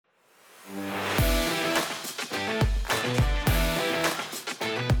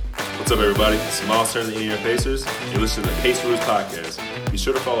What's up, everybody? It's Miles Turner, the Iniana Pacers. You're listening to the Pace Rules Podcast. Be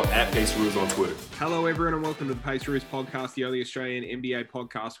sure to follow @Pace Rules on Twitter. Hello, everyone, and welcome to the Pace Rules Podcast, the only Australian NBA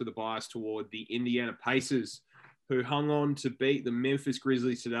podcast with a bias toward the Indiana Pacers, who hung on to beat the Memphis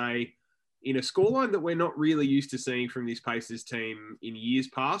Grizzlies today in a scoreline that we're not really used to seeing from this Pacers team in years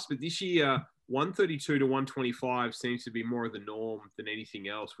past. But this year, 132 to 125 seems to be more of the norm than anything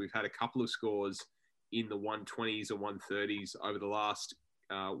else. We've had a couple of scores in the 120s or 130s over the last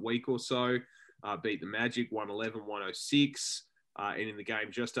week or so. Beat the Magic 111-106. And in the game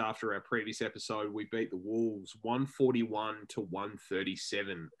just after our previous episode, we beat the Wolves 141 to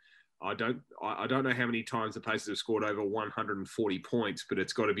 137. I don't know how many times the Pacers have scored over 140 points, but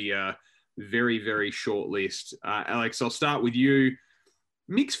it's got to be a very, very short list. Alex, I'll start with you.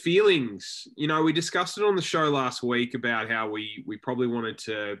 Mixed feelings. You know, we discussed it on the show last week about how we probably wanted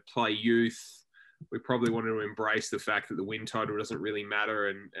to play youth. We probably wanted to embrace the fact that the win total doesn't really matter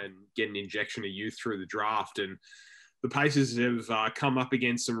and get an injection of youth through the draft. And the Pacers have come up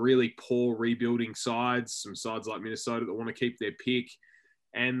against some really poor rebuilding sides, some sides like Minnesota that want to keep their pick.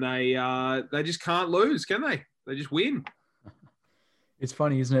 And they just can't lose, can they? They just win. It's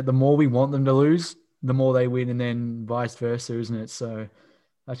funny, isn't it? The more we want them to lose, the more they win, and then vice versa, isn't it? So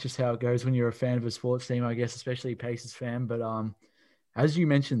that's just how it goes when you're a fan of a sports team, I guess, especially a Pacers fan. But as you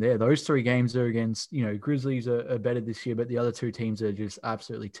mentioned there, those three games are against, you know, Grizzlies are better this year, but the other two teams are just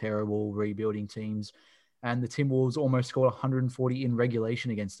absolutely terrible rebuilding teams. And the Timberwolves almost scored 140 in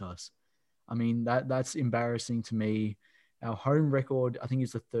regulation against us. I mean, that's embarrassing to me. Our home record, I think,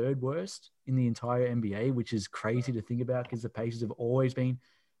 is the third worst in the entire NBA, which is crazy to think about because the Pacers have always been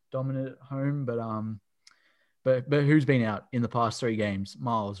dominant at home. But who's been out in the past three games?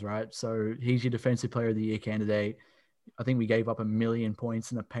 Miles, right? So he's your defensive player of the year candidate. I think we gave up 1 million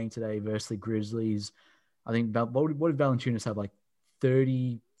points in the paint today versus the Grizzlies. I think, what did Valanciunas have, like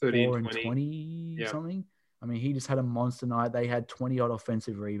 34 and 20 something? I mean, he just had a monster night. They had 20-odd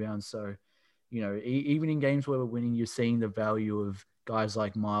offensive rebounds. So, you know, even in games where we're winning, you're seeing the value of guys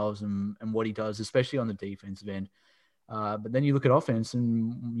like Miles and what he does, especially on the defensive end. But then you look at offense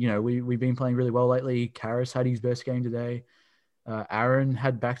and, you know, we've been playing really well lately. Karras had his best game today. Aaron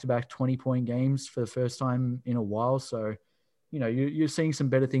had back-to-back 20-point games for the first time in a while. So, you know, you're seeing some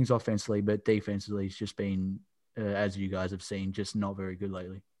better things offensively, but defensively it's just been, as you guys have seen, just not very good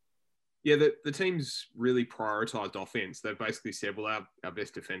lately. Yeah, the team's really prioritized offense. They've basically said, well, our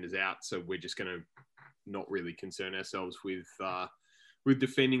best defender's out, so we're just going to not really concern ourselves with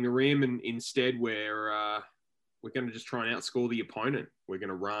defending the rim, and instead we're going to just try and outscore the opponent. We're going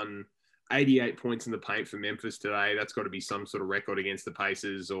to run 88 points in the paint for Memphis today. That's got to be some sort of record against the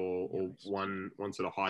Pacers or one sort of high